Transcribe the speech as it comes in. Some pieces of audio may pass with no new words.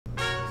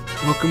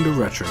Welcome to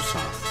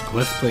RetroSauce, a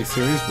Let's Play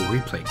series where we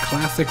play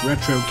classic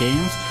retro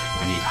games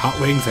and eat hot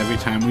wings every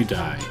time we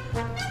die.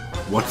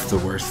 What's the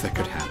worst that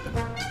could happen?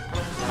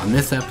 On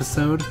this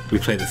episode, we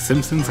play the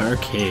Simpsons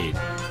arcade,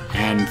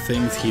 and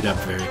things heat up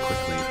very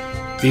quickly.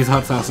 These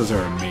hot sauces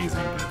are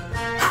amazing,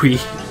 but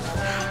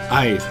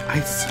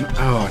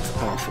oh, it's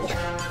awful.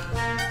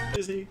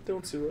 Izzy,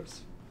 don't sue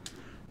us.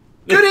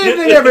 Good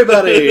evening,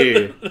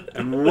 everybody,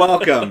 and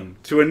welcome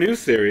to a new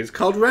series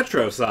called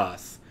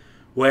RetroSauce,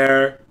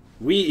 where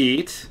we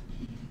eat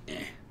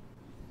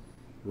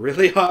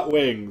really hot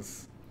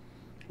wings.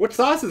 What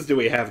sauces do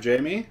we have,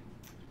 Jamie,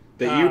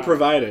 that you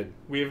provided?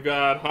 We've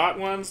got hot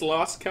ones,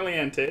 Los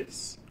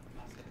Calientes.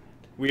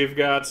 We've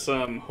got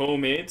some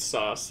homemade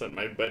sauce that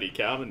my buddy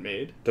Calvin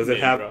made. Does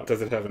it have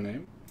a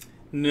name?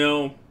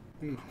 No,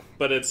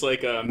 but it's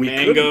like a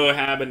mango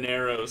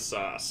habanero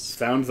sauce.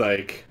 Sounds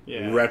like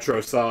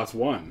RetroSauce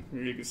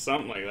 1.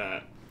 Something like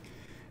that.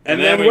 And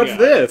then what's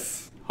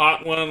this?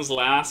 Hot ones,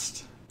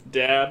 last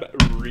dab,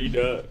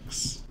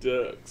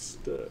 Reduxxx.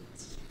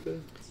 Ducks.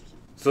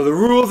 So the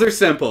rules are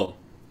simple.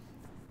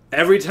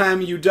 Every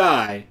time you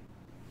die,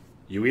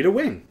 you eat a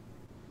wing.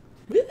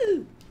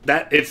 Woo!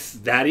 It's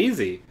that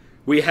easy.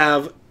 We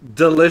have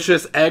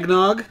delicious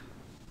eggnog.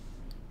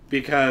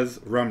 Because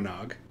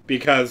rumnog.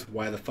 Because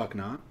why the fuck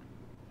not?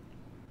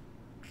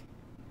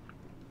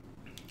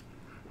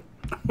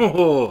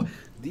 Oh,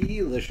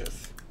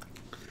 delicious.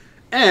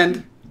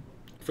 And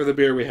for the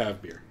beer we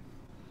have beer.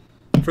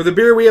 For the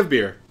beer we have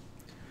beer.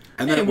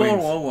 And then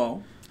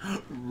whoa.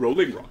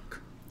 Rolling Rock.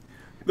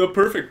 The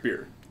perfect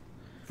beer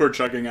for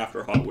chugging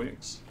after hot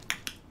wings.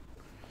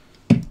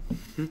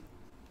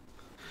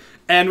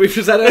 And we've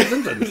just had a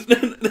Simpsons.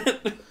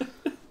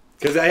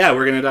 Because,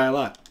 we're going to die a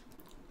lot.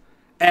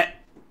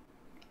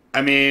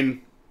 I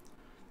mean,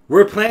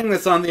 we're playing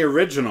this on the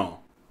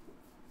original.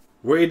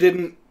 We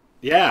didn't...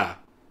 Yeah.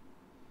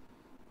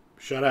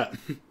 Shut up.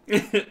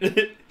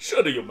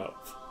 Shut your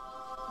mouth.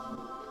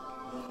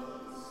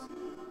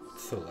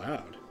 It's so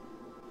loud.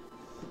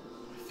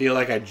 I feel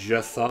like I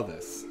just saw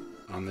this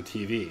on the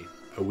TV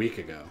a week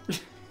ago.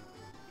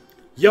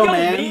 Yo,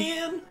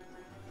 man!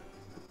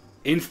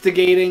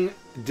 Instigating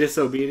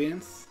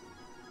disobedience.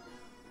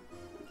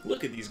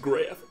 Look at these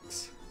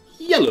graphics.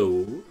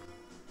 Yellow.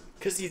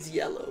 Because he's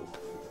yellow.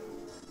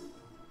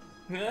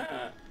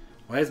 Yeah.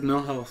 Why is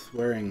Milhouse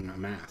wearing a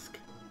mask?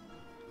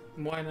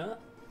 Why not?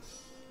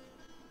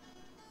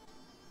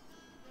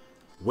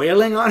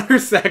 Wailing on her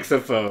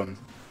saxophone.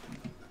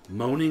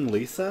 Moaning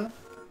Lisa?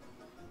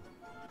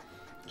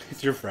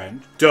 It's your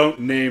friend. Don't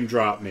name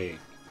drop me.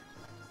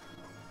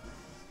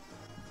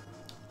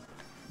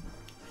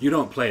 You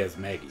don't play as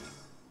Maggie.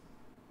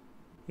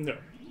 No.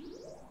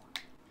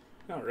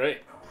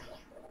 Alright.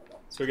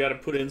 So we gotta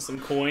put in some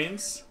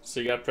coins. So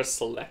you gotta press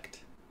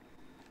select.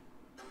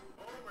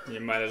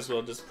 You might as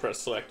well just press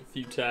select a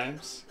few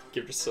times.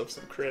 Give yourself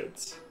some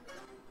creds.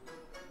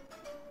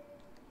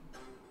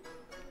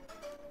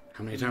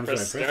 How many times did I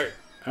press start?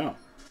 Oh.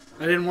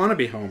 I didn't want to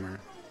be Homer.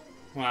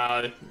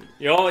 Wow.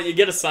 You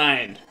get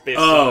assigned. Based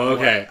on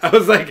okay. I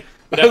was like...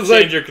 You have to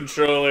change your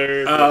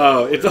controller.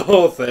 Oh, it's a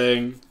whole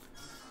thing.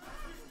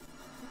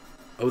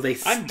 Oh, they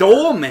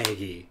stole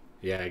Maggie.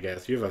 Yeah, I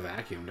guess. You have a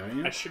vacuum, don't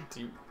you? I should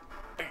do...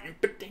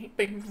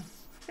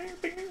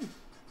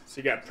 So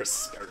you gotta press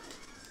start.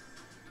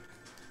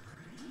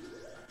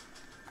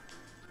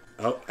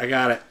 Oh, I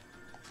got it.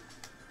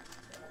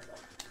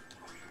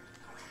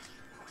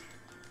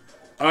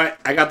 Alright,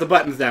 I got the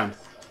buttons down.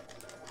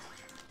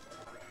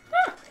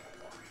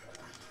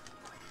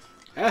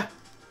 Ah.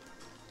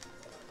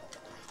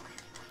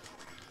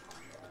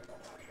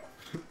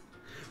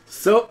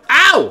 So,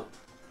 ow!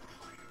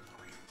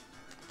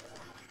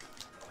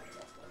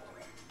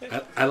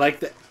 I like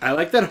that. I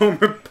like that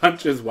Homer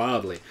punches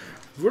wildly.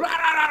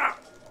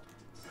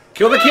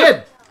 Kill the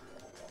kid.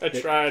 I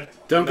tried.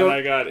 Don't go.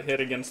 I got hit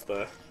against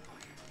the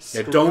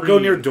screen. Yeah, don't go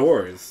near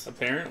doors.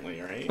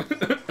 Apparently, right?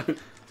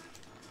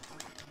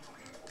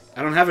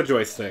 I don't have a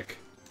joystick.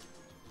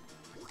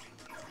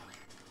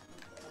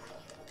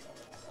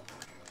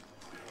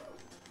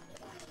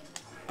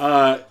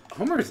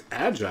 Homer's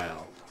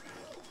agile.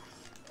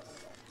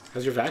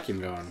 How's your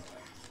vacuum going?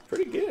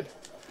 Pretty good.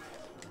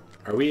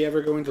 Are we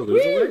ever going to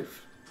lose a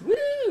life?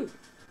 Woo!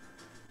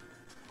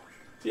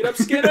 Beat up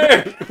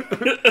Skinner!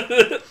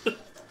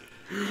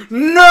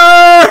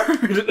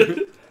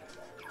 Nerd!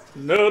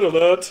 Nerd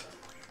alert!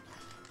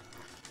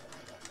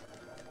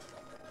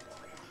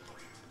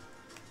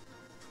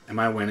 Am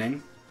I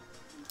winning?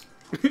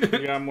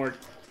 You got more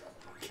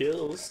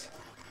kills.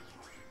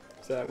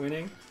 Is that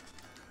winning?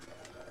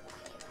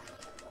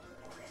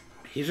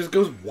 He just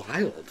goes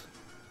wild.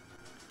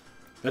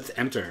 Let's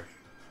enter.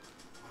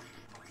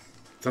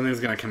 Something's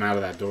gonna come out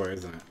of that door,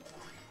 isn't it?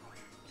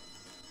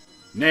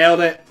 Nailed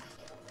it!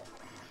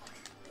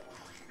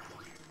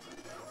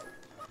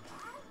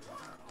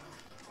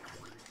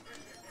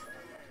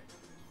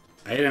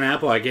 I ate an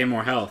apple, I gained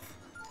more health.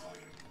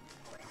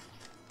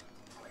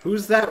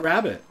 Who's that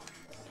rabbit?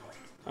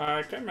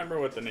 I can't remember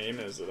what the name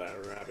is of that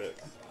rabbit.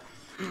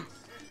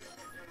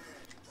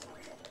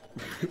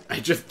 I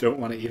just don't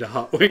want to eat a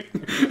hot wing.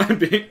 I'm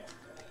being...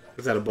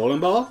 Is that a bowling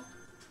ball?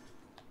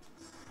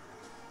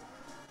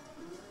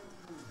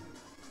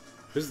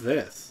 Who's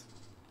this?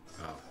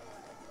 Oh.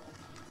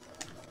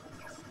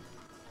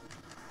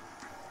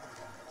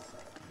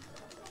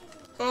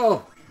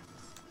 Oh!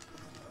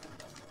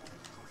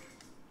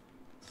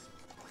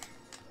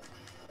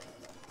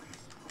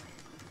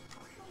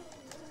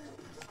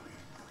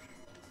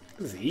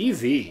 This is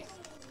easy.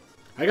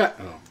 I got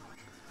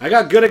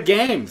good at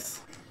games.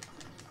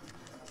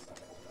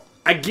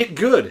 I get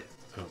good.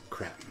 Oh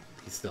crap.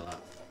 He's still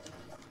up.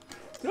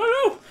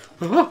 No,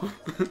 Oh.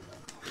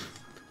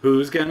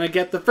 Who's gonna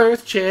get the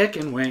first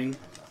chicken wing?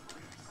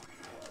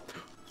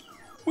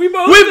 We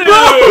both We do!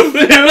 both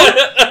do!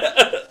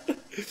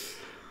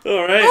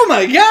 Alright. Oh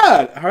my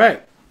god!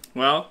 Alright.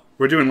 Well,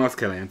 We're doing Los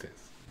Calientes.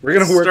 We're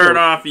gonna work start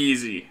off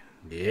easy.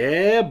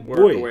 Yeah, Work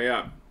boy. our way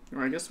up.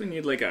 Or I guess we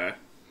need like a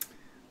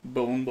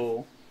bone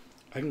bowl.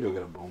 I can go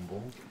get a bone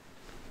bowl.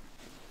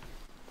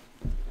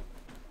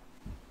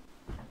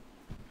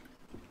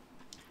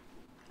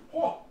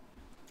 Oh!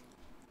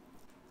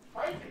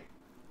 Spicy!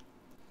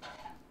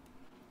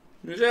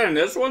 Is that in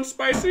this one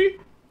spicy?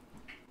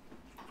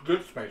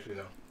 Good spicy,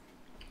 though.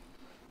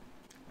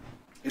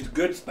 It's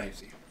good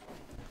spicy.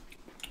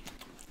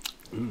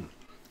 Mm.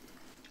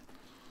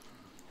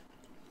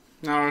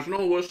 No, there's no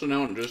wussing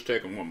out and just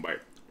taking one bite.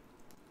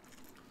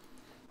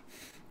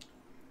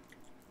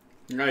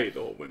 I eat the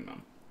whole wing now.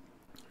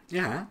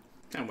 Yeah.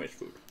 Can't waste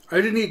food. I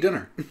didn't eat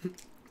dinner.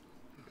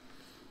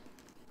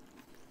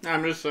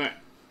 I'm just saying.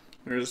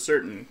 There's a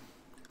certain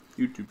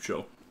YouTube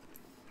show.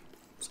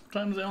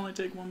 Sometimes I only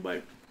take one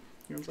bite.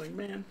 I was like,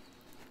 man.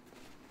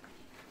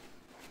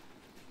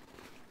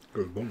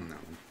 There's bone in that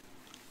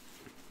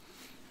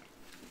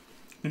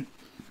one.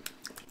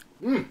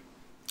 Mmm.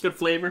 Good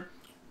flavor.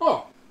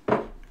 Oh.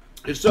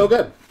 It's so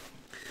good.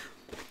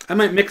 I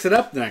might mix it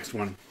up the next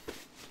one.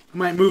 I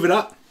might move it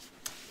up.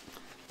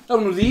 That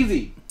one was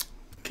easy.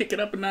 Kick it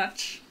up a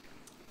notch.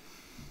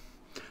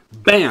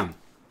 Bam.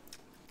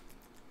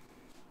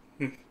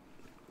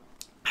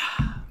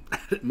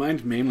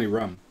 Mine's mainly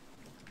rum.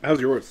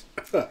 How's yours?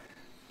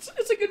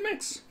 It's a good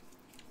mix.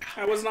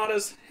 I was not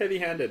as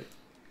heavy-handed.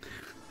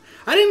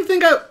 I didn't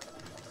think I...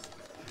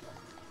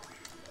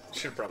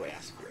 Should probably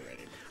ask if you're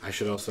ready. I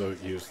should also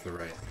use the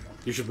right...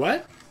 You should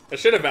what? I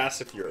should have asked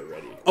if you were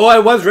ready. Oh, I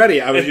was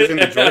ready. I was using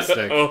the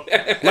joystick. Oh.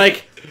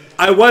 Like,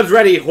 I was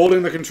ready,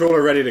 holding the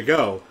controller ready to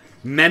go.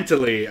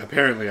 Mentally,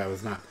 apparently, I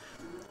was not.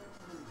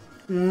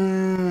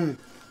 Yeah.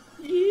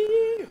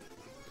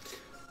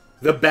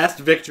 The best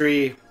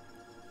victory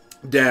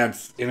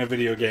dance in a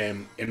video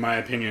game, in my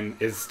opinion,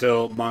 is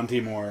still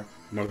Monty Mole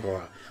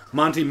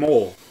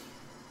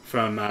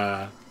from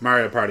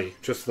Mario Party.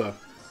 Just the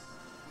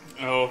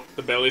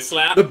belly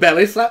slap. the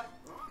belly slap.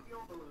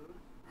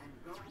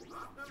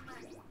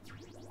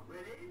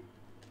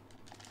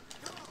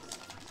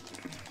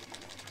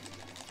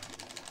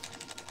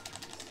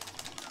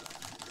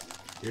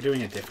 You're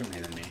doing it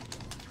differently than me.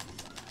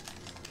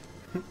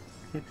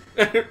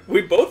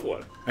 We both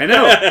won. I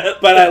know,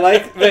 but I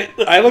like that.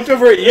 I looked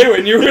over at you,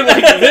 and you were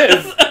like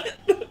this,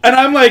 and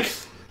I'm like,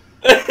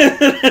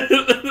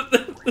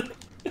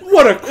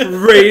 "What a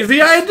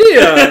crazy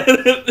idea!"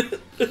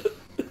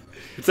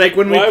 It's like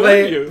when we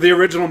play the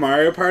original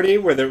Mario Party,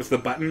 where there was the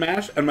button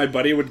mash, and my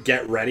buddy would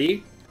get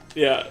ready.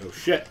 Yeah. Oh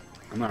shit!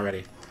 I'm not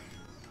ready.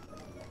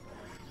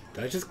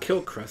 Did I just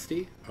kill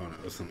Krusty? Oh no,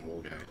 it was some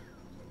old guy.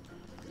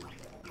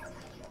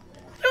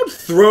 Don't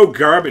throw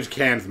garbage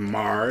cans,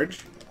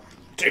 Marge.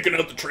 Taking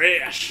out the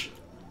trash.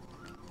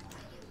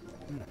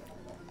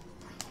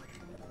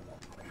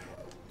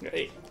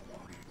 Hey.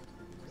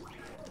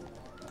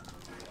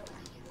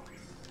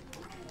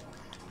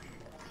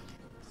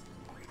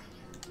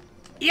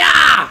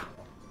 Yeah!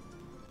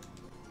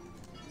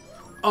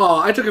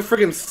 Oh, I took a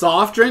freaking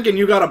soft drink and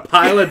you got a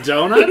pile of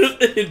donuts?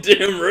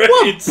 Damn right.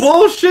 What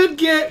bullshit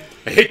game?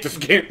 I hate this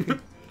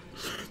game.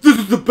 This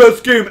is the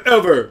best game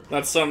ever.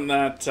 That's something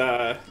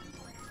that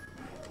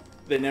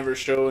they never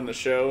show in the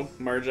show.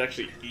 Marge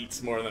actually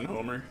eats more than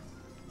Homer.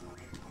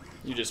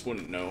 You just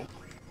wouldn't know.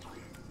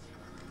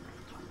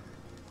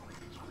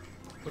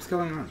 What's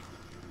going on?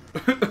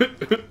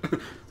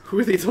 Who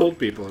are these old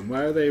people and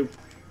why are they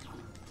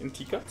In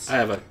teacups? I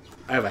have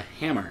a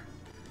hammer.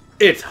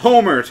 It's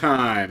Homer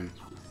time.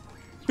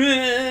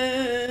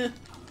 Oh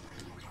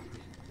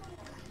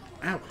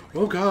Ow.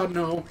 Oh god,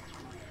 no.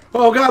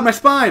 Oh god, my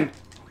spine.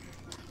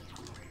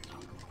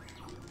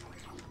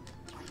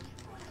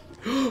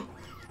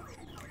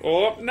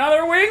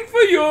 Another wing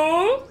for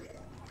you!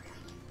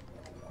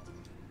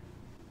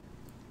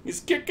 He's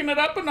kicking it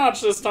up a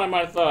notch this time,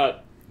 I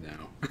thought.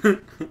 No.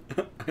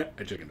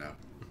 I chickened out.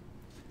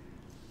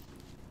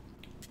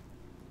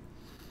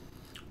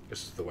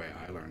 This is the way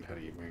I learned how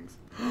to eat wings.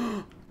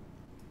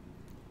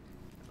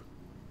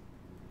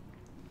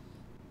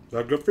 Is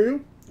that good for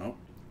you? No.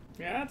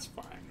 Yeah, that's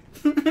fine.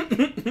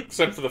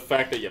 Except for the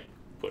fact that you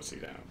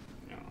pussied out.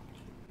 You know.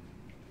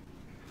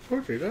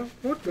 Pussied out?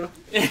 What the?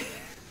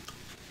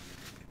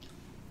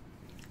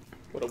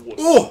 What a wuss.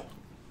 Oh!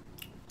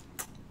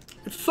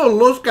 So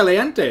Los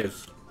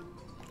Calientes.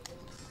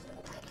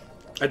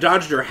 I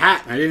dodged your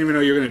hat. I didn't even know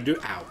you were gonna do.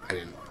 Ow! I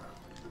didn't.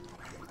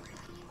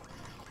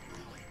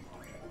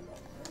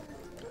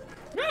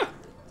 Ah.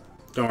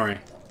 Don't worry.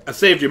 I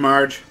saved you,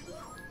 Marge.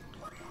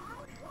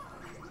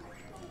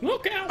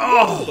 Look out!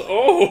 Oh!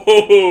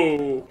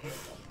 Oh!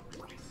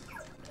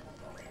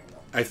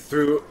 I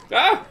threw.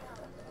 Ah!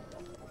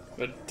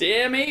 A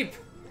damn ape!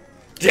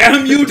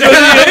 Damn you,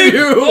 Damn ape!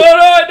 you! Oh no,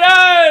 I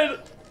died!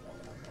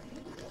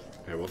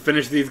 Alright, we'll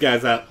finish these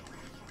guys up.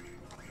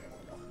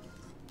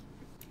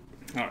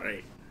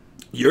 Alright.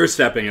 You're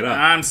stepping it up.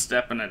 I'm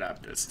stepping it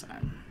up this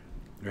time.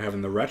 You're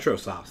having the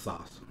RetroSauce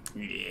sauce.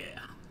 Yeah.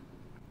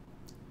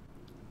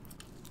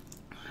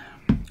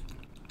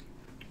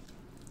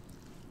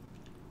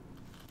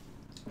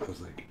 I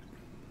was like,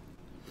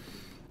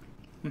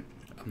 I'm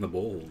the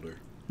bowl holder.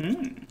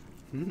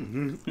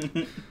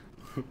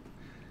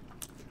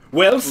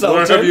 Well, Sultan.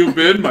 Where have you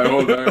been my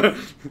whole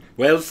life?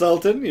 Well,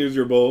 Sultan, use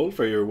your bowl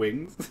for your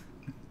wings.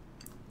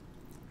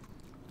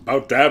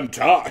 About damn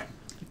time.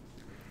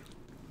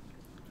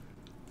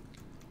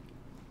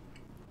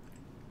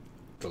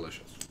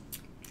 Delicious.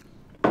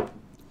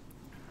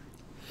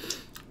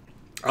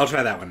 I'll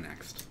try that one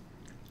next.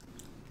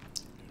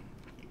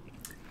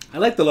 I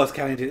like the Los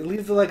Calientes. It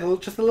leaves like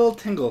just a little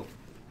tingle.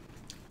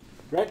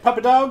 Right, Papa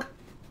Dog?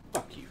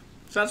 Fuck you.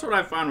 So that's what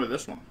I found with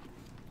this one.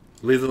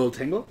 Leaves a little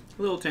tingle?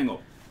 A little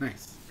tingle.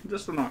 Nice.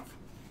 Just enough.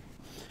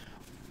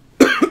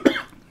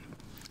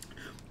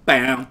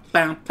 Bam,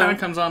 bam, Kind bam. of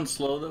comes on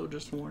slow though,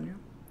 just to warn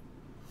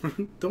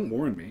you. Don't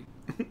warn me.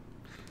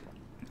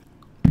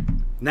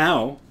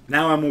 Now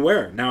I'm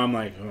aware. Now I'm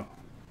like, oh.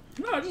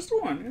 No, just to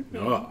warn you.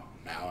 Oh,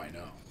 now I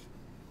know.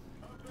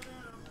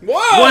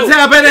 Whoa! What's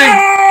happening?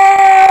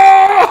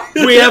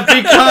 No! We have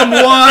become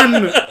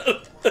one!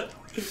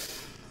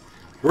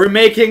 We're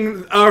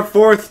making our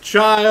fourth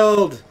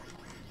child!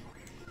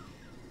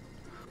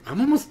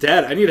 I'm almost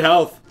dead. I need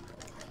health.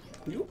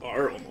 You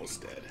are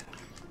almost dead.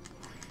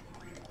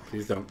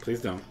 Please don't,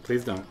 please don't,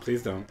 please don't,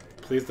 please don't,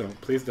 please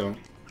don't, please don't.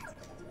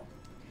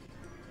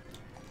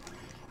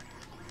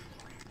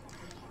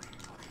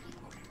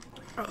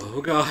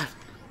 Oh god.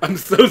 I'm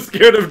so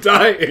scared of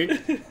dying.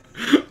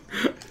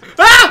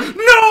 Ah!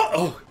 No!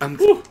 Oh,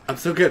 I'm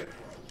so good.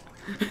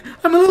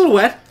 I'm a little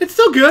wet. It's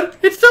so good.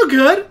 It's so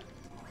good.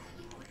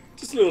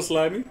 Just a little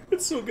slimy.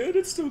 It's so good.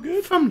 It's so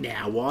good. From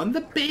now on,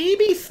 the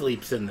baby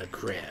sleeps in the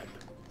crib.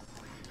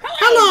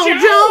 Hello,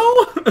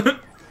 Joe!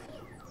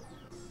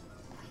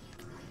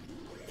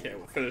 Okay,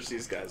 we'll finish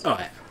these guys. Oh,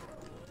 yeah.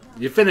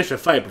 You finish a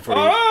fight before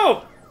you...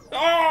 Oh!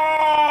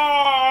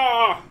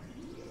 Oh!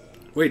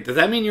 Wait, does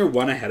that mean you're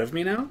one ahead of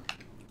me now?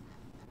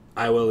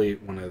 I will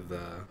eat one of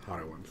the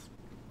hotter ones.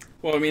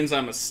 Well, it means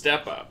I'm a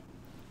step up.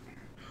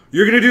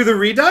 You're gonna do the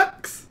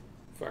Reduxxx?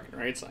 Fucking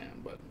rights I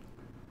am, but...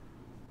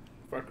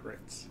 Fuck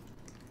rights.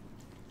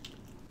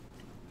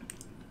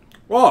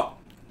 Oh!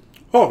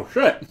 Oh,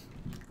 shit!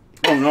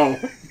 Oh, no.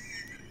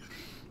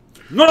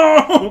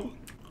 No!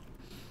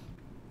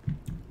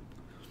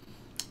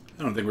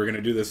 I don't think we're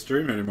gonna do this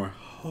stream anymore.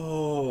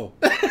 Oh.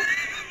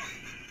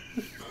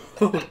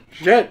 Oh,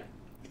 shit.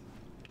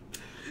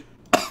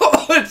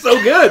 Oh, it's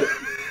so good!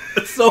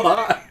 It's so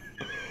hot.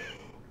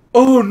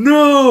 Oh,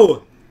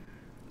 no!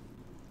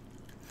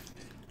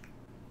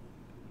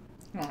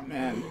 Oh,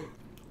 man.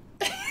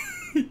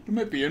 You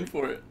might be in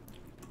for it.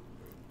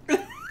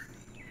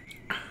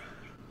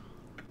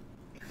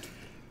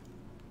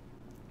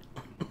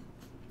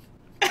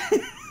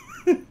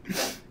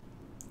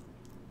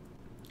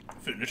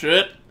 Finish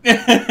it.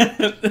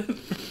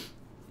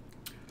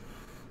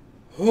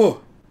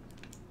 Oh.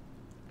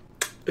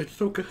 It's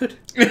so good.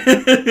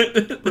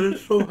 But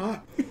it's so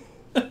hot.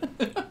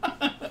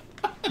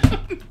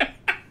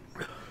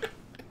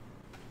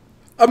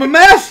 I'm a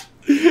mess!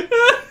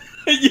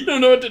 You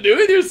don't know what to do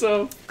with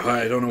yourself.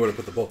 I don't know where to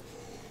put the bowl.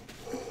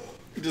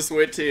 Just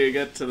wait till you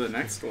get to the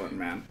next one,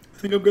 man. I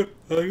think I'm good.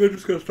 I think I'm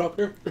just gonna stop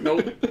here.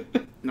 Nope.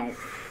 No.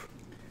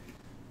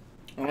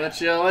 I'll let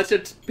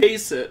you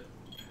pace it.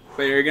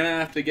 But you're gonna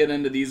have to get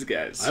into these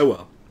guys. I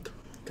will.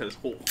 Because,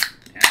 oh,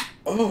 man.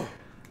 Oh.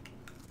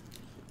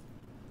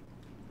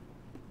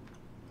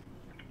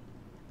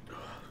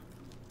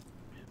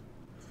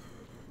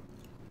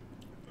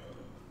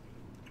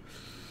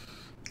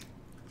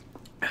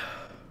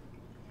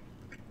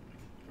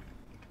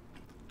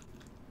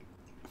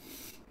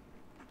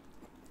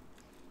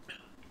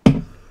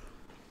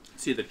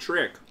 See, the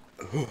trick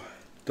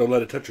Don't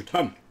let it touch your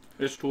tongue.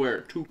 is to wear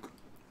a toque.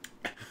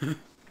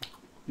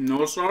 No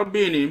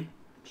beanie,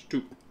 it's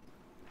toque.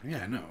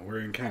 Yeah, no, we're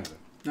in Canada.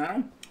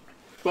 No?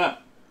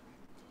 But,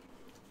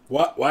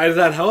 What? Why does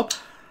that help?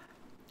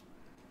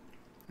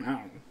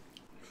 no.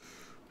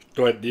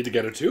 Do I need to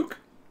get a toque?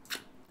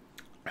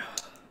 You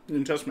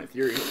didn't test my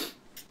theory.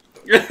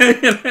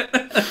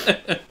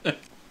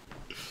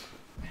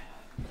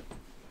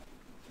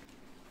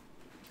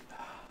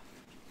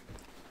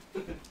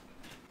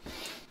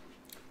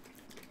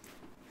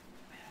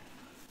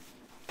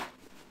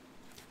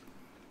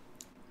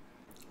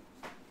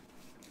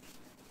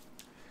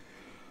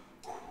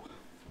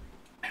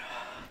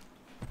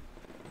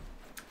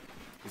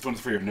 This one's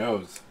for your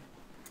nose.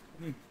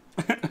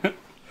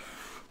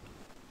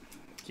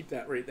 Keep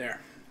that right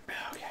there.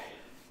 Okay.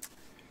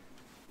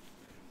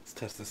 Let's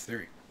test this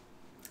theory.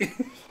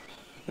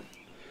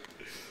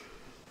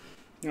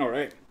 All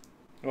right.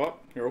 Oh,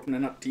 you're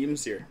opening up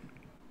Teams here.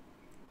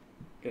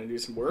 Gonna do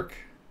some work?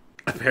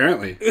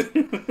 Apparently.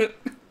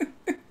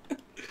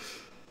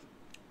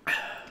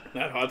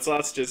 That hot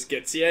sauce just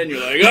gets you, and you're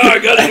like, oh, I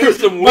gotta do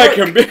some My work.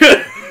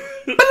 computer.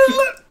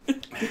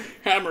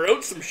 Hammer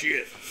out some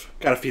shit.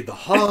 Gotta feed the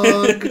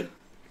hog.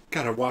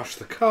 Gotta wash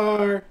the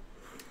car.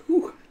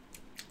 Whew.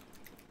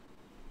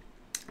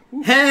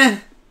 Heh.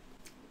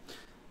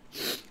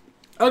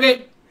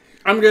 Okay,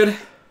 I'm good.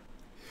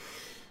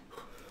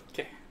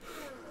 Okay.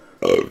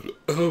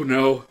 Oh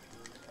no.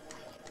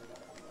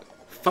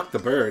 Fuck the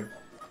bird.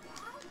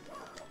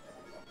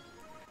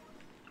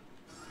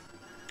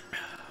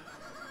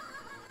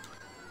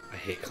 I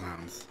hate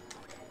clowns.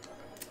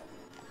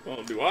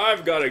 Well, do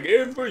I've got a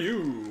game for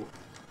you.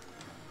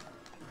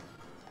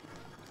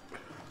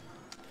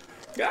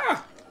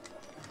 Ah!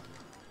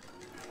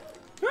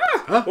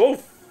 Ah! Huh? Oh,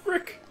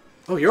 frick.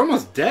 Oh, you're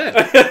almost dead.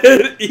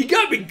 He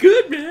got me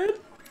good, man.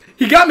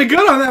 He got me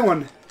good on that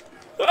one.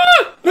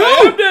 Ah! No!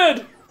 I am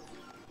dead.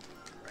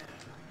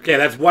 Okay,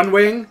 that's one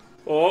wing.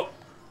 Oh.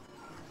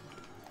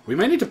 We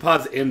might need to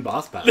pause in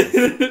boss battles.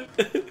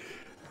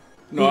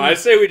 No, I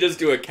say we just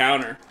do a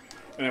counter.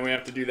 And then we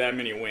have to do that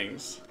many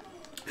wings.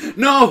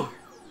 No!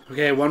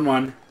 Okay,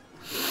 1-1.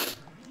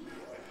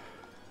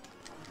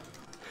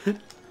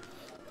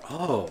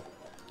 Oh,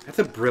 that's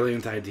a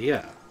brilliant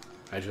idea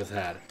I just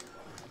had.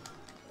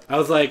 I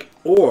was like,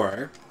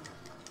 or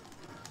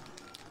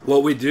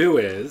what we do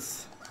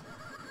is...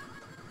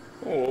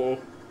 Oh.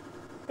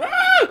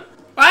 Ah!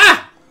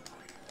 Ah!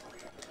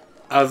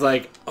 I was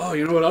like, oh,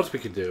 you know what else we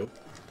could do?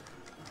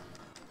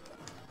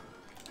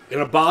 In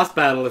a boss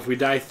battle, if we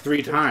die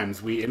 3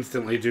 times, we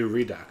instantly do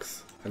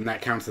Reduxxx. And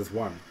that counts as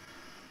 1.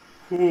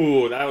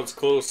 Ooh, that was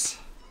close.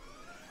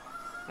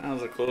 That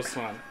was a close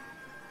one.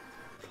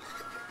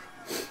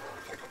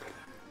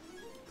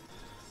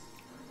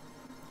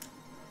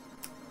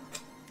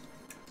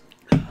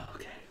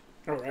 Okay.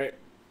 Alright.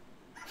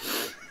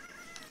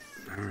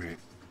 Alright.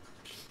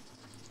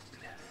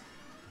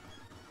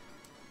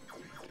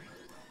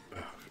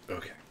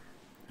 Okay.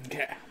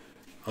 Okay.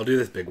 I'll do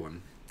this big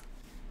one.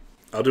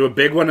 I'll do a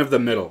big one of the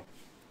middle.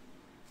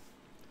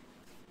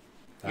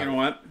 You know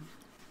what?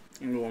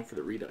 I'm going for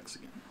the Reduxxx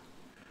again.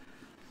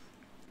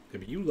 Yeah,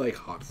 but you like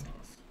hot sauce.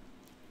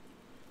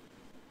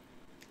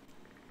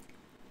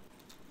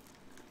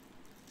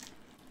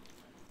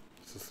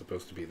 This is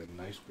supposed to be the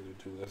nice way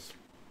to do this.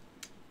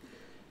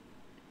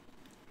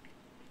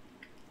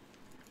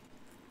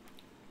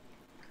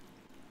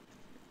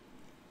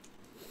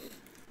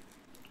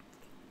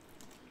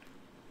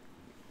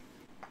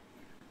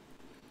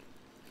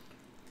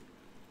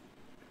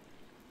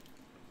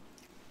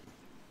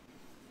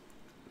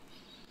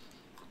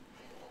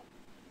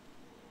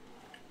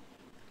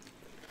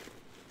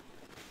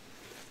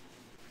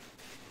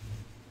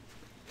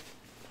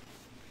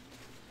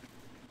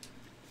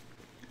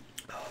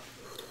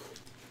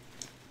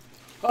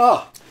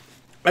 Oh,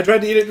 I tried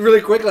to eat it really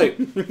quickly.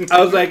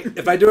 I was like,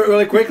 if I do it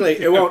really quickly,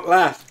 it won't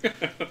last.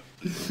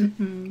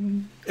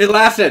 It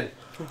lasted.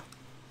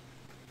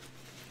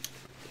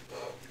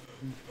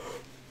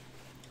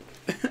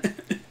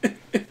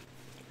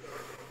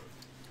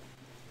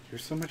 You're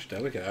so much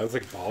delicate. I was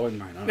like balling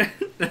mine up.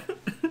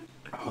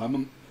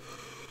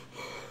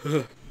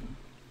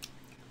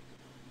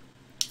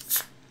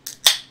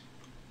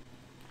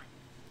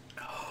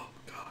 Oh,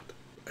 God.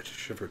 I just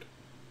shivered.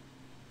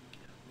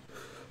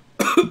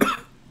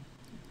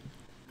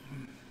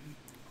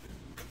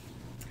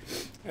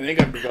 I think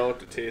I've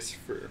developed a taste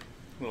for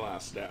the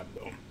last stab,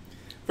 though.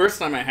 First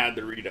time I had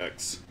the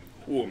Reduxxx,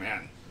 oh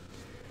man,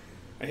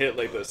 I hit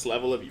like this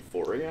level of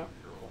euphoria.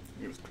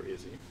 It was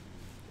crazy.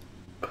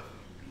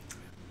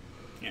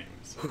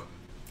 Anyways,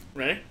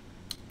 ready?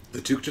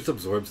 The toque just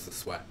absorbs the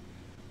sweat.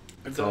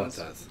 That's all it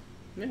does.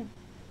 Yeah.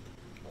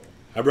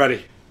 I'm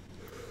ready.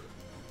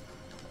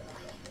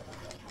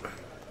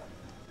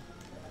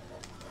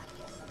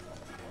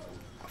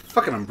 A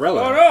fucking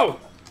umbrella. Oh no!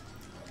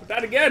 Put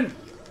that again.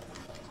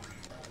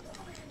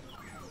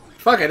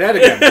 Fuck, I did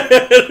again.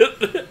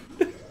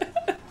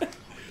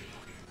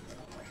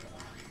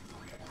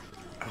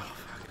 Oh,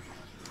 fuck.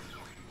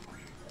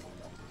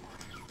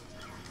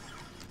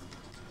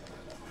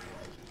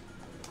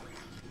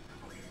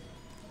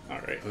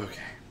 Alright.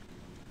 Okay.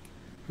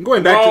 I'm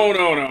going back No, to...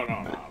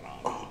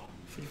 no.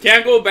 You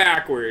can't go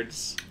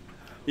backwards.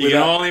 You can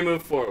Without- only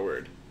move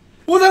forward.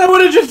 Well, then I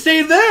would have just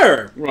stayed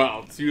there.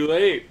 Well, too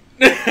late.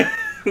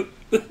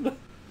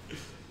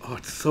 Oh,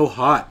 it's so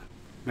hot.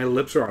 My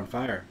lips are on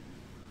fire.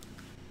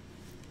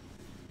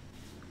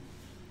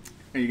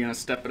 Are you gonna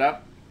step it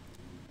up?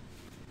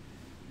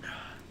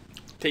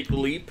 Take the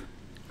leap?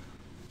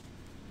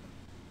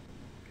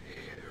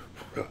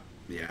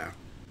 Yeah.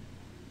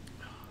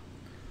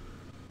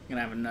 Gonna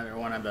have another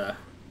one of the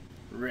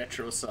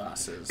retro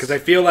sauces. Because I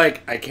feel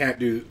like I can't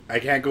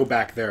go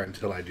back there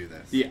until I do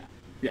this. Yeah.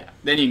 Yeah,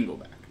 then you can go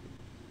back.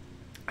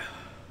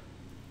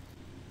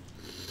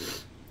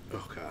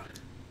 Oh, God.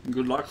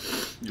 Good luck.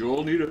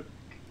 You'll need it.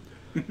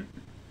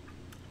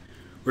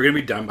 We're going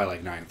to be done by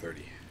like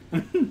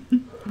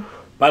 9:30.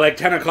 By like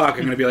 10 o'clock,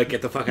 I'm going to be like,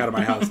 get the fuck out of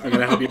my house. I'm going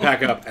to help you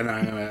pack up, and then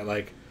I'm going to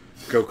like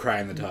go cry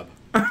in the tub.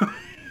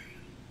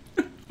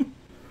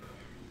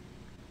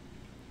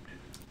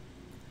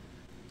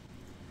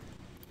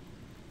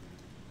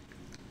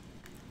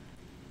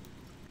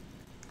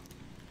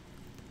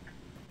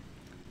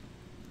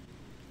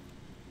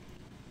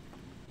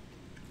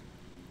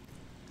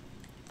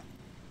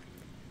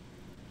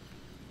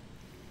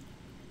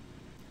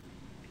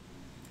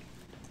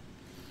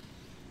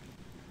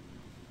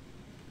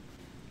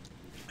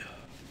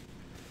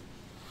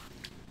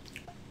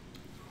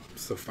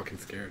 So fucking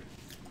scared.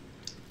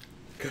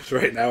 Because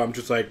right now I'm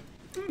just like,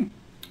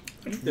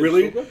 that's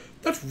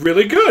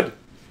really good.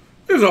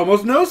 There's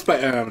almost no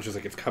spice. And I'm just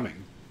like, it's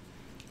coming.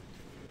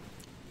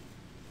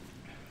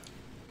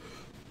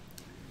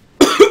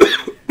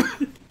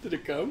 Did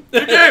it come?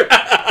 It came!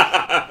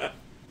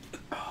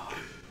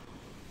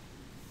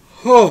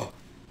 Oh.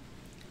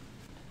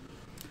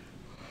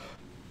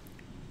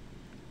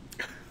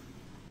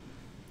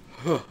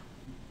 Oh.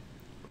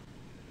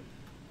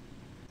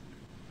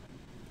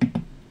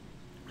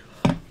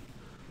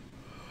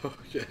 Oh,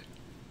 shit.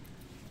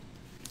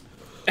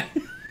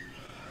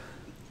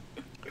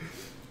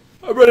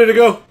 I'm ready to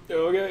go.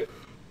 Okay.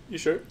 You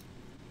sure?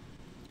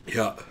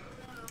 Yeah.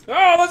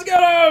 Oh, let's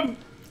get him!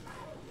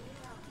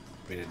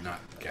 We did not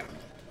get him.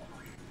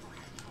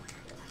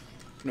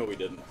 No, we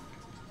didn't.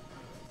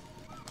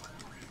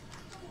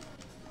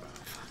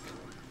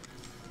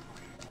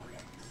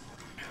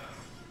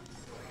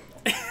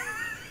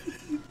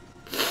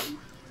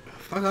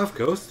 Fuck off,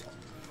 Ghost.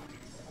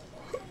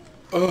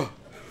 Oh.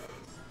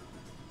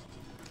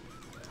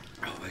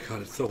 Oh my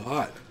god, it's so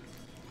hot.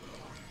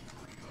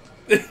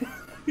 It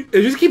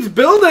just keeps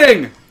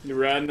building! You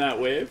riding that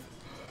wave?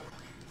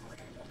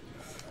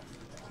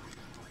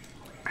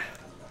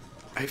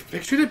 I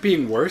pictured it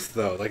being worse,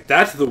 though. Like,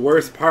 that's the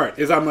worst part,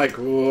 is I'm like,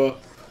 whoa.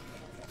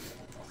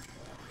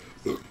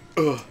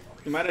 You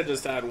might have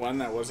just had one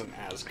that wasn't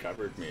as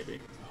covered, maybe.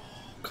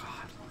 Oh,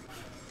 God.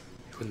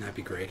 Wouldn't that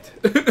be great?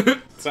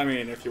 So, I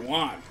mean, if you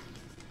want,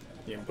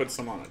 you can put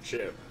some on a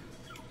chip.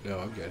 No,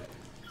 I'm good.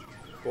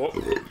 Oh.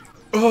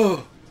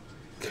 Oh!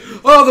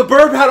 Oh, the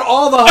burp had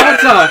all the hot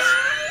sauce!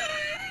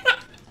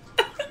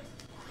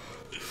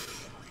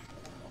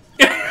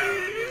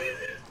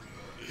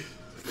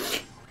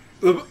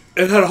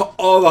 It had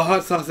all the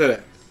hot sauce in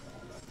it.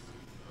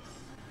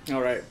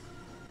 Alright.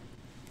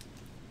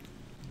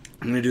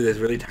 I'm gonna do this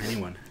really tiny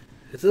one.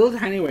 It's a little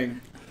tiny wing.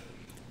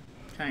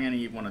 I'm gonna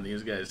eat one of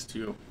these guys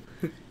too.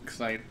 Because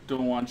I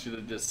don't want you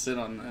to just sit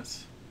on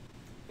this.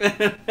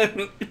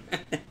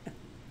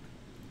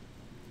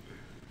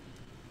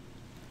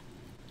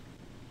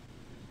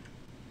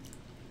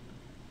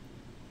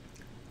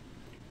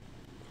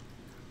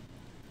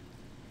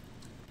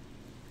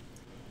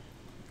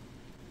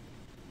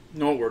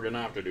 Know what we're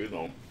gonna have to do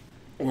though?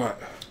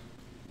 What?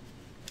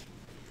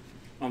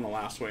 On the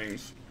last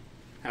wings.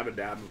 Have a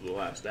dab of the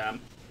last dab.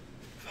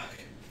 Fuck.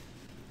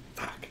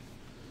 Fuck.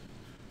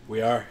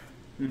 We are.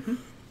 Mm-hmm.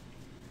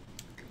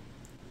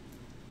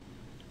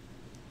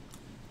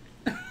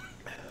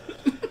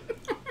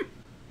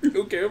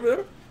 You okay over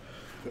there?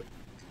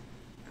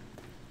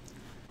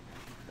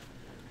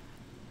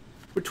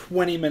 We're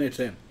 20 minutes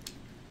in.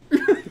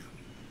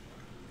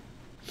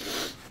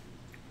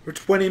 We're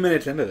 20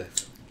 minutes into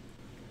this.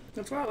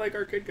 That's why I like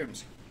arcade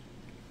games.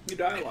 You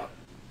die a lot.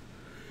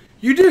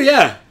 You do,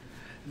 yeah.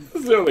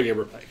 This is the only game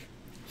we're playing.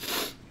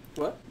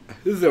 What?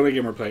 This is the only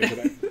game we're playing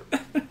today.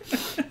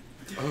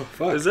 Oh,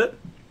 fuck. Is it?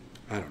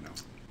 I don't know.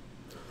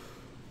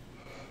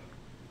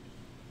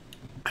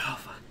 Oh,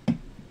 fuck.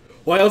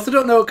 Well, I also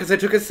don't know, because I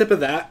took a sip of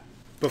that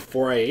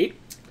before I ate.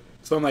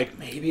 So I'm like,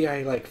 maybe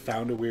I, like,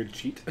 found a weird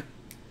cheat.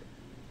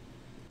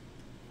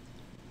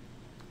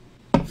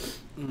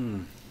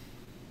 Mmm.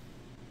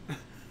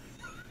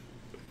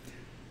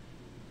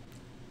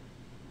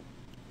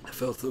 I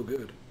felt so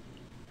good.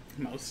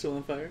 Mouth still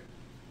on fire?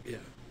 Yeah.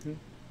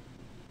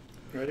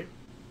 Ready?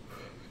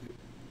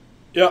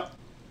 Yeah.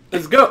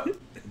 Let's go.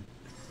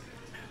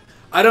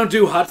 I don't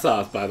do hot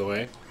sauce, by the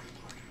way.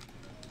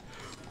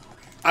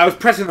 I was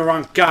pressing the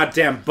wrong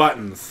goddamn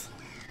buttons.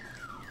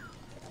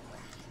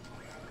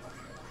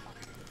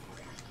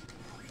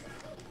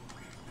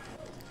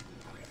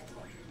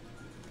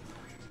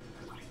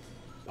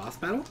 Boss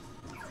battle?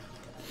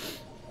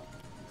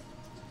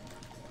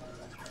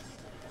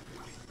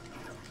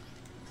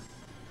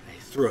 I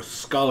threw a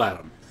skull at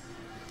him.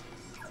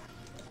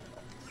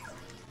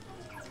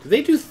 Do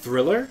they do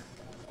Thriller?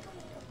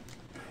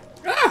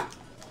 Ah!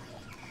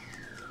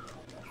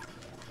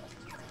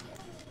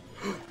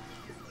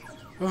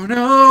 Oh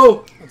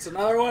no! That's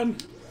another one.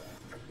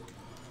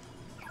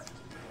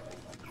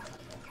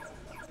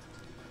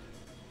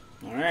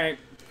 Alright.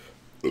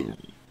 The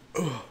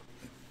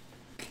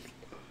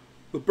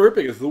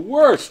burping is the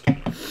worst.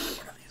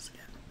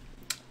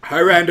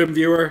 Hi, random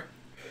viewer.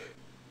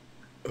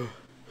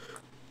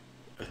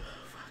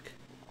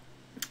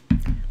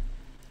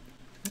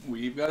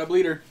 We've got a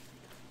bleeder.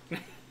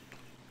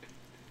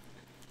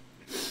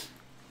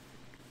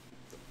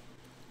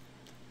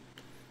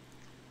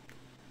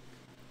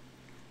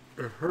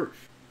 It hurts.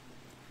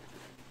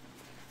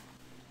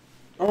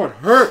 Oh, it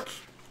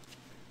hurts.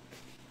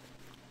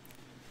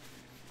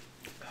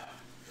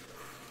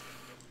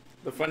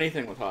 The funny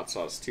thing with hot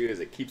sauce, too,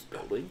 is it keeps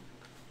building.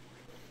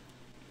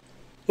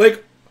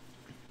 Like,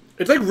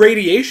 it's like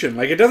radiation.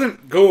 Like, it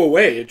doesn't go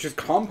away. It just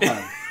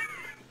compounds.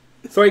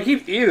 So I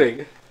keep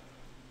eating.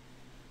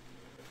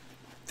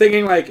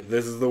 Thinking, like,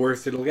 this is the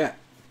worst it'll get.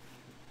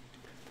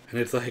 And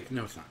it's like,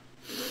 no, it's not.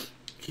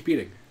 Keep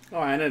eating. Oh,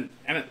 and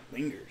it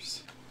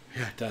lingers.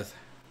 Yeah, it does.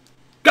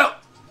 Go!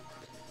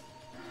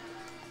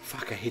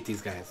 Fuck, I hate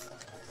these guys.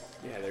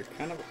 Yeah, they're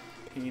kind of a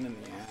pain in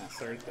the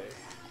ass, aren't they?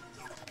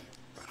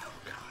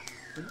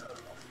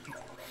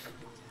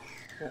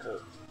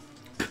 Oh.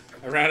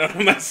 I ran out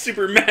of my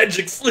super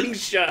magic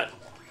slingshot.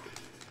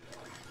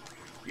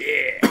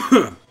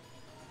 Yeah.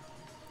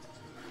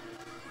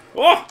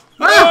 Oh!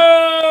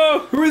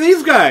 Ah! Who are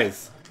these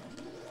guys?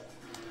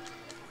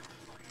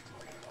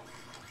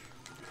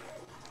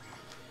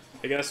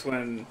 I guess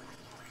when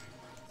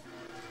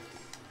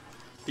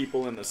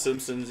people in the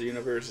Simpsons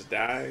universe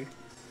die,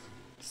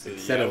 so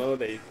yellow,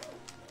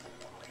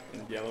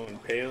 yellow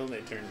and pale,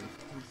 they turn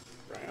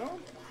brown?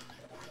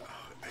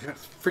 I got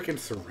freaking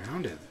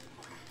surrounded.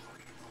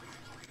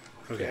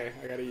 Okay,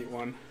 I gotta eat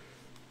one.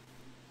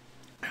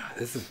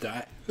 This is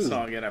So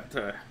I'll get up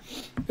to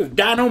this is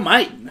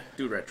dynamite.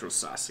 do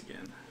RetroSauce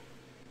again.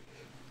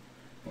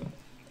 You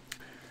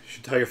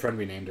should tell your friend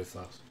we named his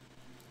sauce.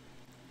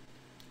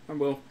 I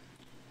will.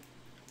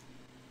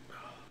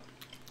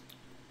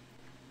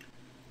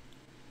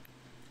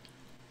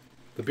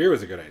 The beer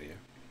was a good idea.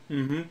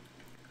 Mm-hmm.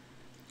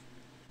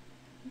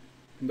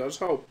 Does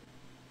help.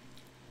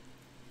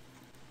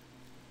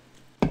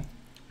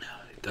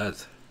 It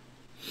does.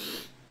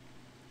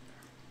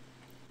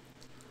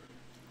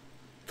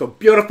 It's a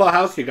beautiful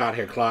house you got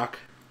here, Clark.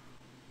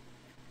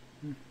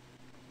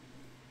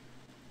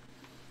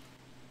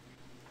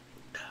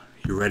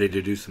 You ready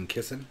to do some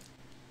kissing?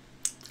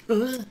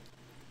 What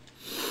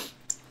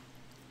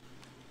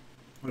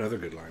other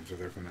good lines are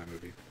there from that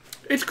movie?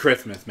 It's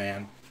Christmas,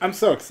 man. I'm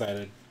so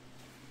excited.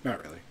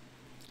 Not really.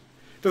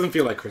 Doesn't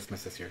feel like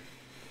Christmas this year.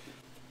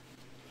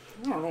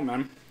 I don't know,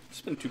 man.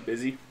 Just been too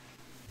busy.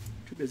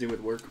 Too busy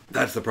with work.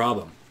 That's the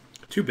problem.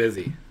 Too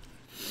busy.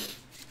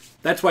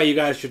 That's why you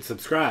guys should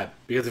subscribe.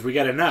 Because if we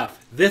get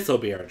enough, this'll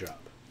be our job.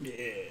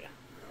 Yeah.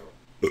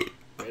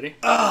 Ready?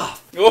 Oh,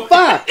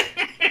 fuck!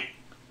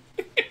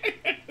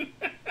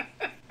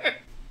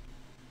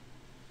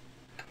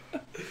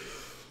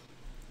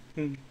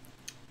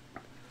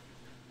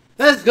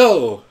 Let's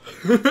go!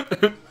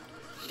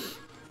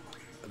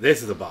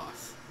 This is a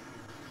boss.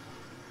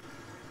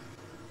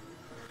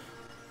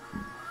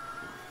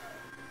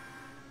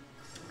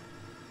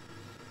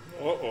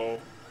 Uh-oh.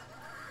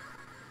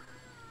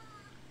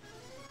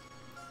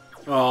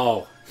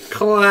 Oh,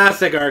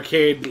 classic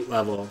arcade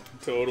level.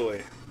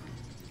 Totally.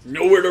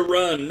 Nowhere to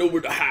run,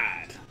 nowhere to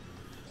hide.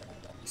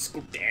 Let's go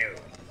down.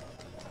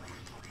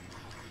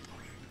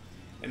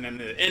 And then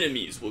the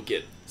enemies will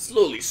get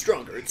slowly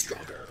stronger and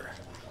stronger.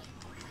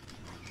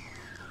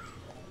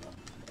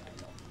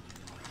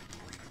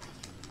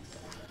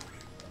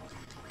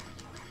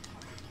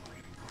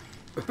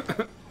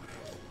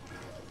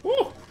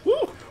 Woo!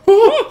 Woo!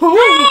 Woo!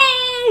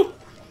 No!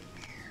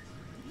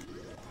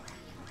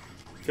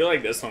 I feel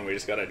like this one we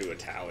just gotta do a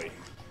tally.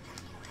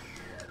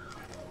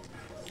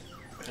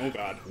 Oh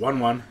god.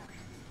 1-1.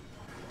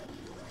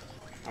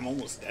 I'm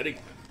almost dead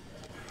again.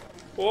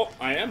 Well,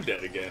 I am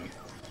dead again.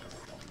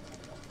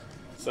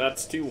 So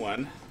that's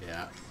 2-1.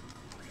 Yeah.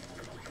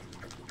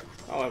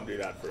 I'll have to do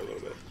that for a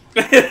little bit.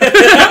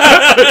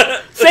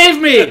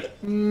 Save me!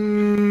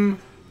 Mm.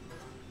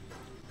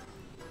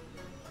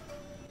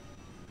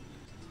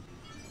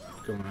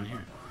 What's going on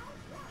here?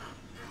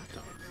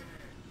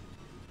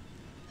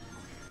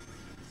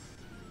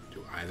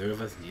 Do either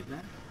of us need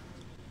that?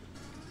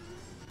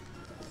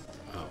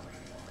 Oh.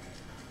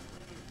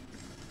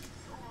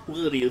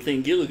 Where do you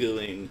think you're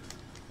going?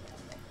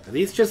 Are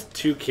these just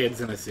two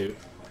kids in a suit?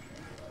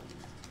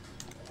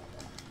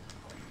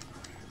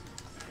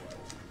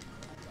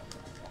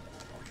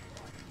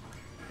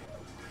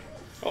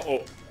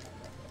 Uh-oh.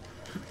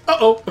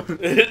 Uh-oh!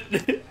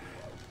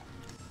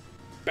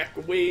 Back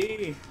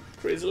away,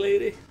 crazy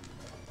lady.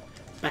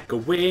 Back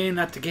away,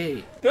 not the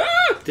gay.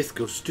 Ah!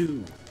 Disco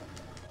stew.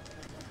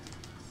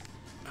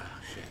 Oh,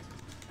 shit.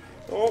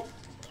 Oh,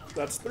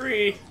 that's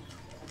 3.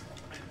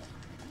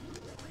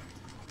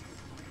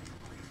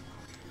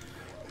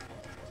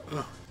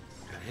 Oh,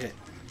 got hit.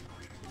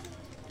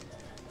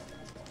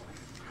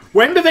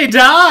 When do they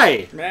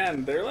die?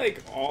 Man, they're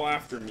like all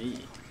after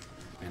me.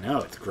 I know,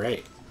 it's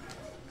great.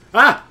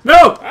 Ah!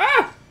 No!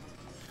 Ah!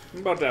 I'm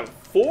about to have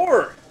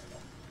 4.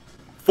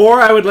 4,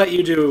 I would let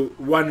you do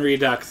 1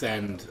 Reduxxx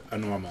and a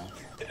normal.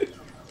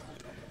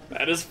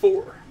 That is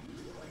 4.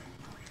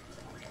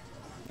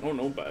 Oh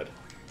no, bud.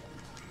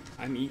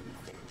 I'm eating.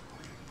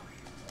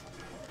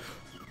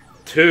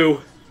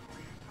 2.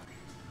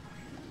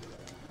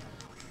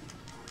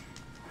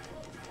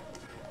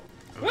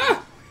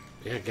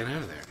 Yeah, get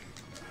out of there.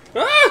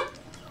 Ah!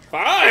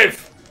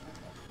 5!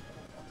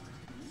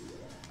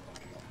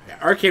 Yeah,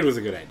 arcade was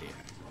a good idea.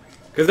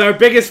 Because our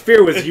biggest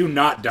fear was you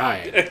not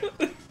dying.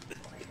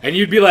 And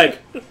you'd be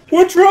like,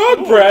 "What's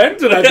wrong,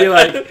 Brent?" And I'd be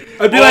like,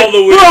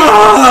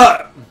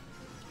 "Ah!"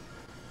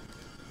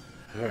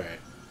 Alright.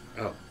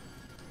 Oh.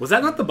 Was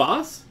that not the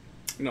boss?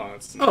 No,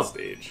 that's not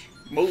stage.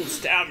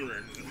 Most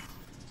tavern.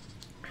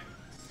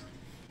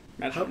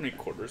 Imagine how many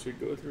quarters we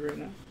go through right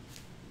now.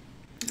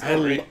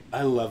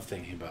 I love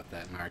thinking about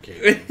that in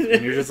arcade games.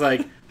 And you're just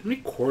like, how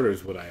many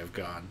quarters would I have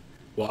gone?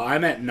 Well,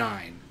 I'm at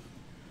 9.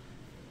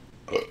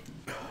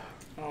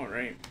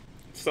 Alright.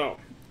 So,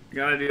 you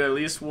gotta do at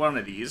least one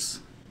of these.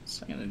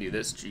 So I'm gonna do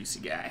this juicy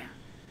guy.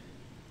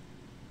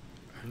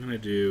 I'm gonna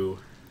do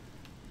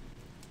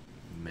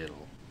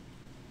middle.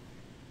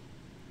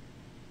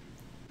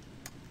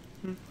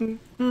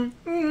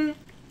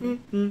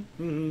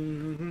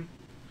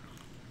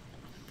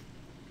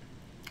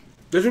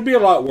 This would be a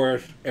lot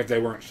worse if they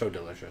weren't so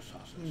delicious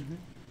sauces.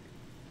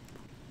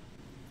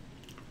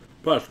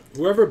 Plus,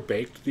 whoever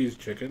baked these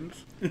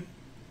chickens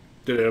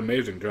did an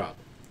amazing job.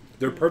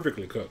 They're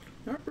perfectly cooked.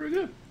 They're pretty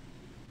good.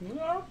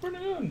 They're pretty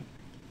good.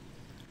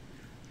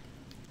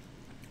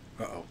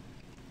 Uh-oh.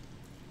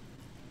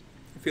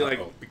 I feel like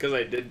because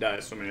I did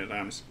die so many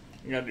times,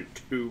 you gotta do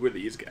 2 of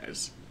these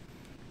guys.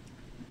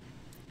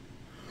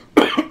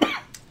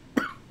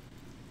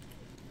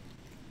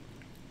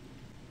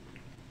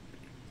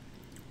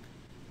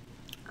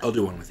 I'll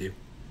do one with you.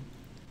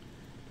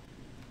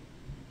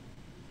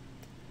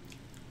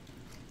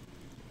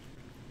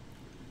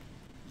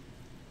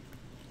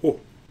 Oh.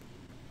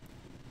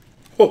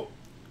 Oh.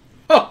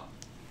 Oh.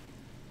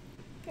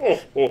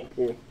 Oh, oh,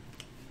 oh.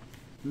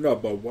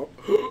 Number one.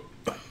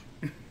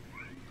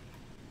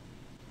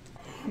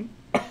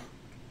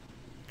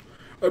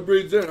 I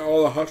breathed in,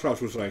 all the hot sauce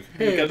was like,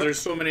 hey. Because there's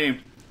so many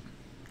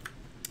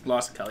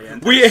Lost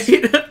Calientes. We ate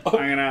it. I'm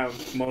gonna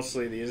have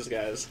mostly these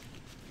guys.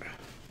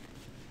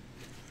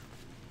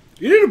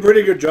 You did a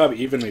pretty good job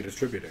evenly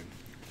distributing.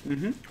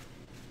 Mm-hmm.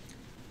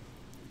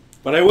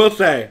 But I will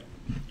say,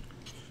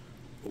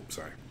 oops,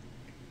 sorry.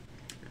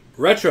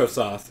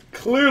 RetroSauce,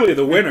 clearly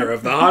the winner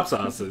of the hot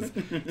sauces,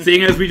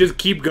 seeing as we just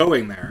keep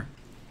going there.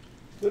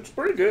 It's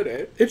pretty good,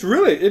 eh? It's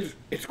really,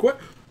 it's quite...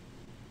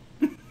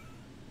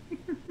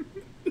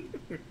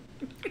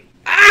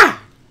 Ah!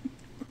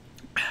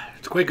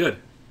 It's quite good.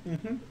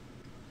 Mm-hmm.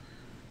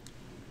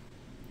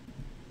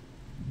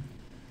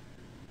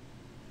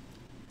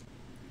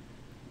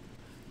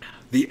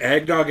 The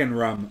eggnog and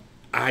rum,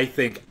 I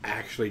think,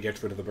 actually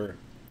gets rid of the burn.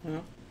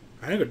 Yeah.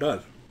 I think it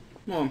does.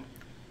 Well,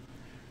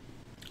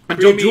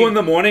 until 2 in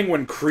the morning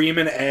when cream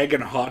and egg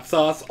and hot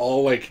sauce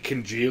all, like,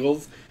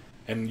 congeals,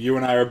 and you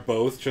and I are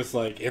both just,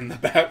 like, in the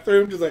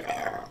bathroom, just like,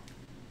 ah.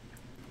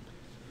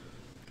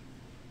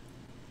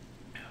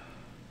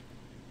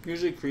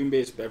 Usually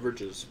cream-based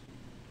beverages.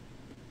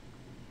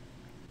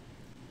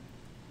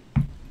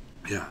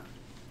 Yeah.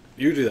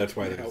 Usually that's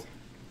why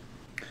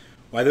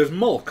there's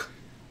milk.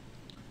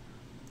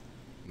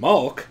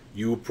 Mulk,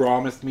 you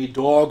promised me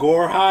dog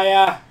or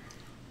higher.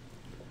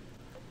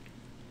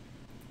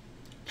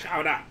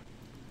 Chowder.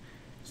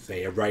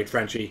 Say it right,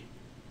 Frenchie.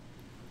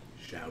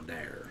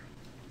 Chowder.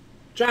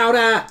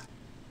 Chowder!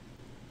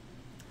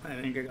 I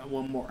think I got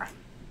one more.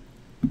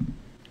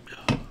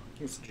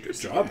 Good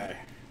job.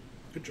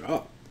 Good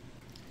job.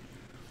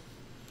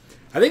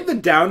 I think the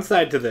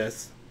downside to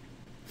this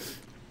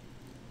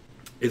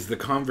is the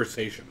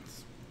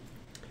conversations.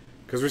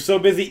 Because we're so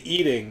busy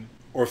eating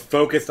or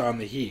focused on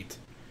the heat.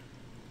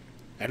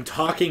 And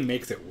talking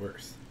makes it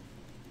worse.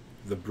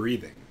 The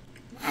breathing.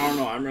 I don't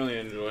know. I'm really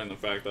enjoying the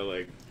fact that,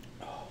 like,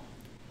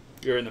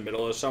 you're in the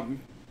middle of something.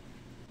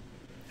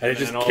 And it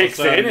just kicks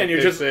in and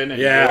you're just...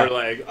 you're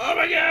like, oh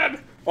my god!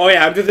 Oh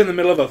yeah, I'm just in the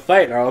middle of a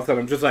fight and all of a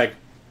sudden I'm just like...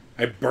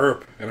 I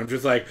burp and I'm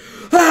just like...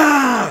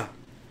 Ah!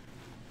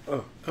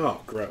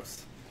 Oh,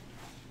 gross.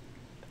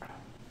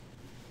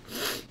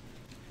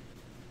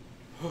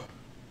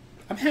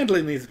 I'm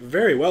handling these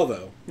very well,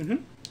 though. Mm-hmm.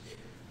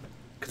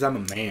 Because I'm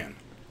a man.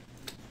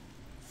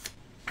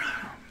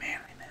 Oh,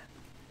 manly man.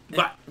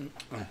 But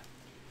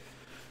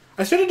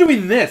I started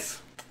doing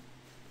this.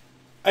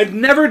 I've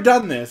never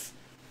done this.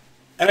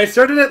 And I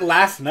started it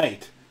last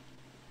night.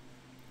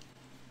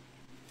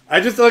 I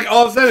just, like,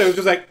 all of a sudden, it was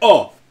just like,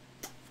 oh,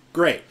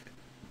 great.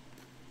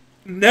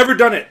 Never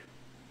done it.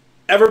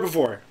 Ever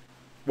before.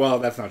 Well,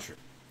 that's not true.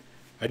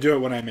 I do it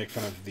when I make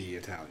fun of the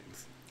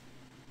Italians.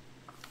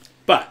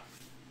 But,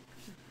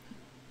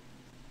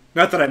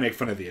 not that I make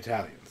fun of the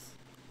Italians.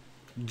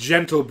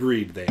 Gentle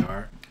breed they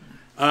are.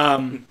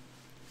 But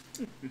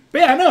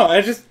yeah, no,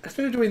 I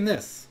started doing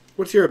this.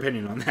 What's your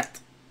opinion on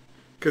that?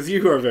 Because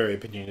you are very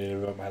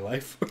opinionated about my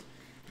life.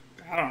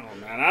 I don't know,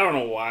 man. I don't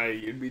know why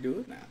you'd be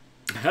doing that.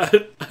 I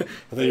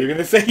thought you were going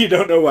to say you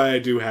don't know why I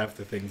do half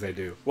the things I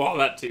do. Well,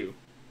 that too.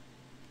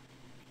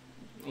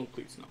 Oh,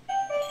 please no.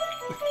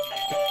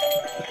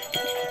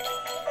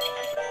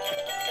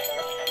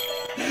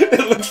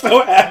 It looks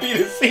so happy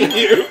to see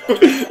you.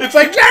 It's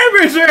like,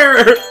 Jeremy's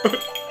here!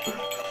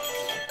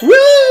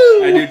 Woo!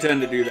 I do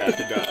tend to do that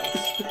to dogs.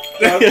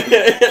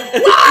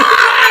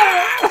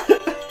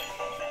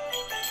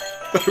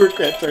 I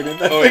regret turning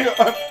that thing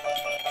on.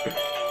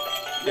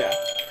 Yeah.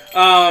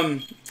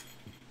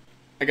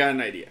 I got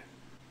an idea.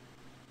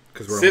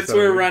 Since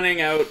we're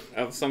running out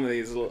of some of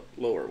these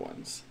lower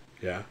ones.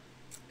 Yeah.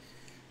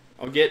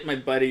 I'll get my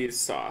buddy's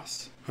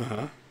sauce.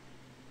 Uh-huh.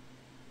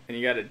 And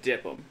you gotta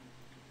dip them.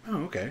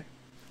 Oh, okay.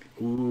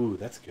 Ooh,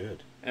 that's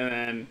good. And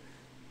then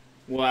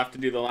we'll have to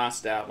do the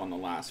last dab on the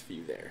last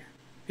few there.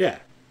 Yeah.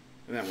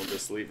 And then we'll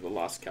just leave the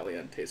Los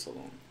Calientes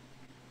alone.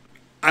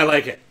 I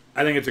like it.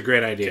 I think it's a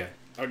great idea. Okay.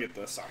 I'll get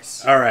the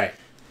sauce. All right.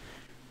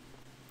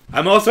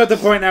 I'm also at the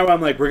point now where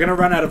I'm like, we're going to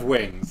run out of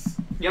wings.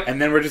 Yep.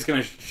 And then we're just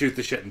going to shoot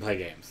the shit and play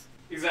games.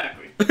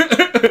 Exactly.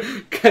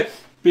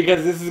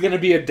 Because this is going to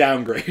be a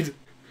downgrade.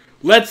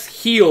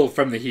 Let's heal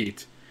from the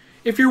heat.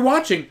 If you're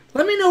watching,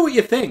 let me know what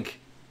you think.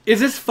 Is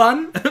this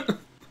fun?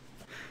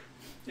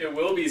 It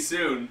will be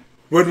soon.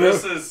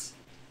 This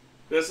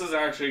is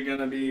actually going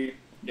to be,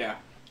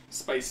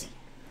 spicy.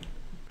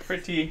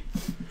 Pretty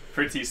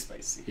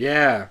spicy.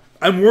 Yeah.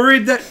 I'm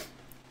worried that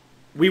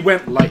we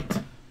went light.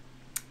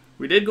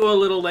 We did go a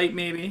little light,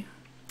 maybe.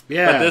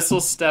 Yeah. But this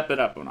will step it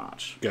up a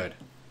notch. Good.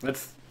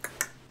 Let's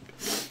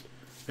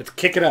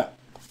kick it up.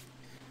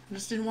 I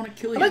just didn't want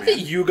to kill you, I like that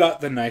you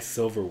got the nice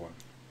silver one.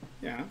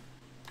 Yeah.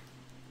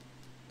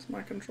 It's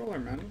my controller,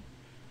 man.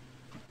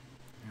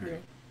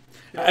 Right.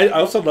 Yeah. I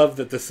also love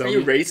that the Sony... Are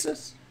you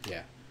racist?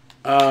 Yeah.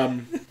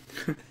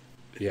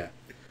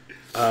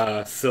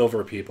 Yeah.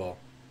 Silver people.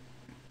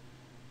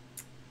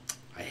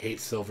 I hate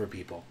silver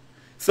people.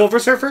 Silver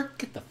Surfer?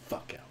 Get the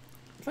fuck out.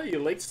 I thought you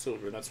liked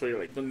silver. That's why you're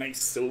like, the nice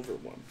silver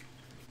one.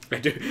 I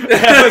do. I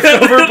have a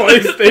silver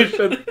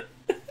PlayStation.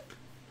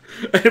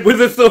 With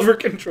a silver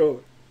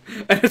controller.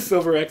 And a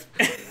silver X.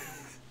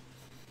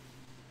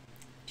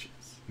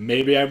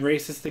 Maybe I'm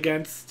racist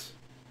against...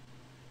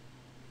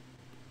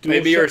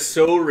 Maybe you're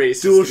so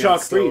racist DualShock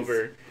against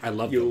silver. I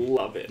love you them. You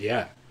love it.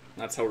 Yeah.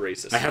 That's how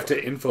racist I have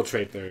to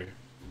infiltrate their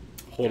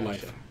whole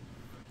life.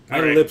 My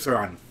right. lips are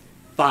on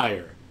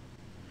fire.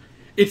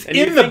 It's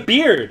in the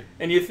beard.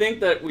 And you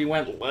think that we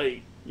went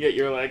light, yet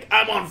you're like,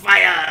 I'm on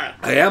fire!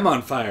 I am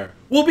on fire.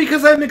 Well,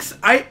 because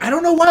I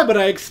don't know why, but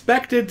I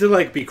expected to,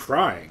 like, be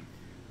crying.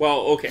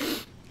 Well, okay.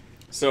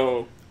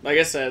 So, like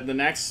I said, the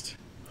next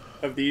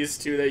of these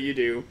two that you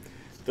do,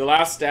 the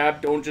last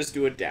dab, don't just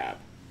do a dab.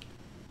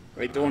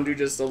 Like, don't do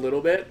just a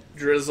little bit.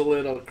 Drizzle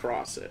it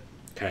across it.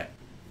 Okay.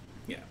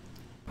 Yeah.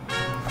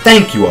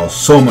 Thank you all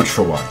so much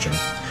for watching.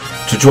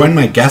 To join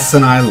my guests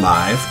and I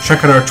live,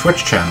 check out our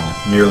Twitch channel,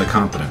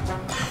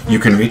 NearlyCompetent. You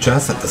can reach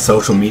us at the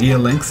social media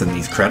links in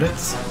these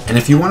credits, and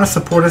if you want to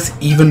support us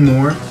even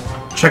more,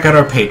 check out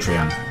our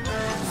Patreon.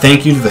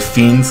 Thank you to the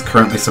fiends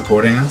currently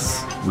supporting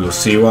us. We will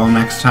see you all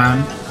next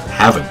time.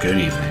 Have a good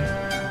evening.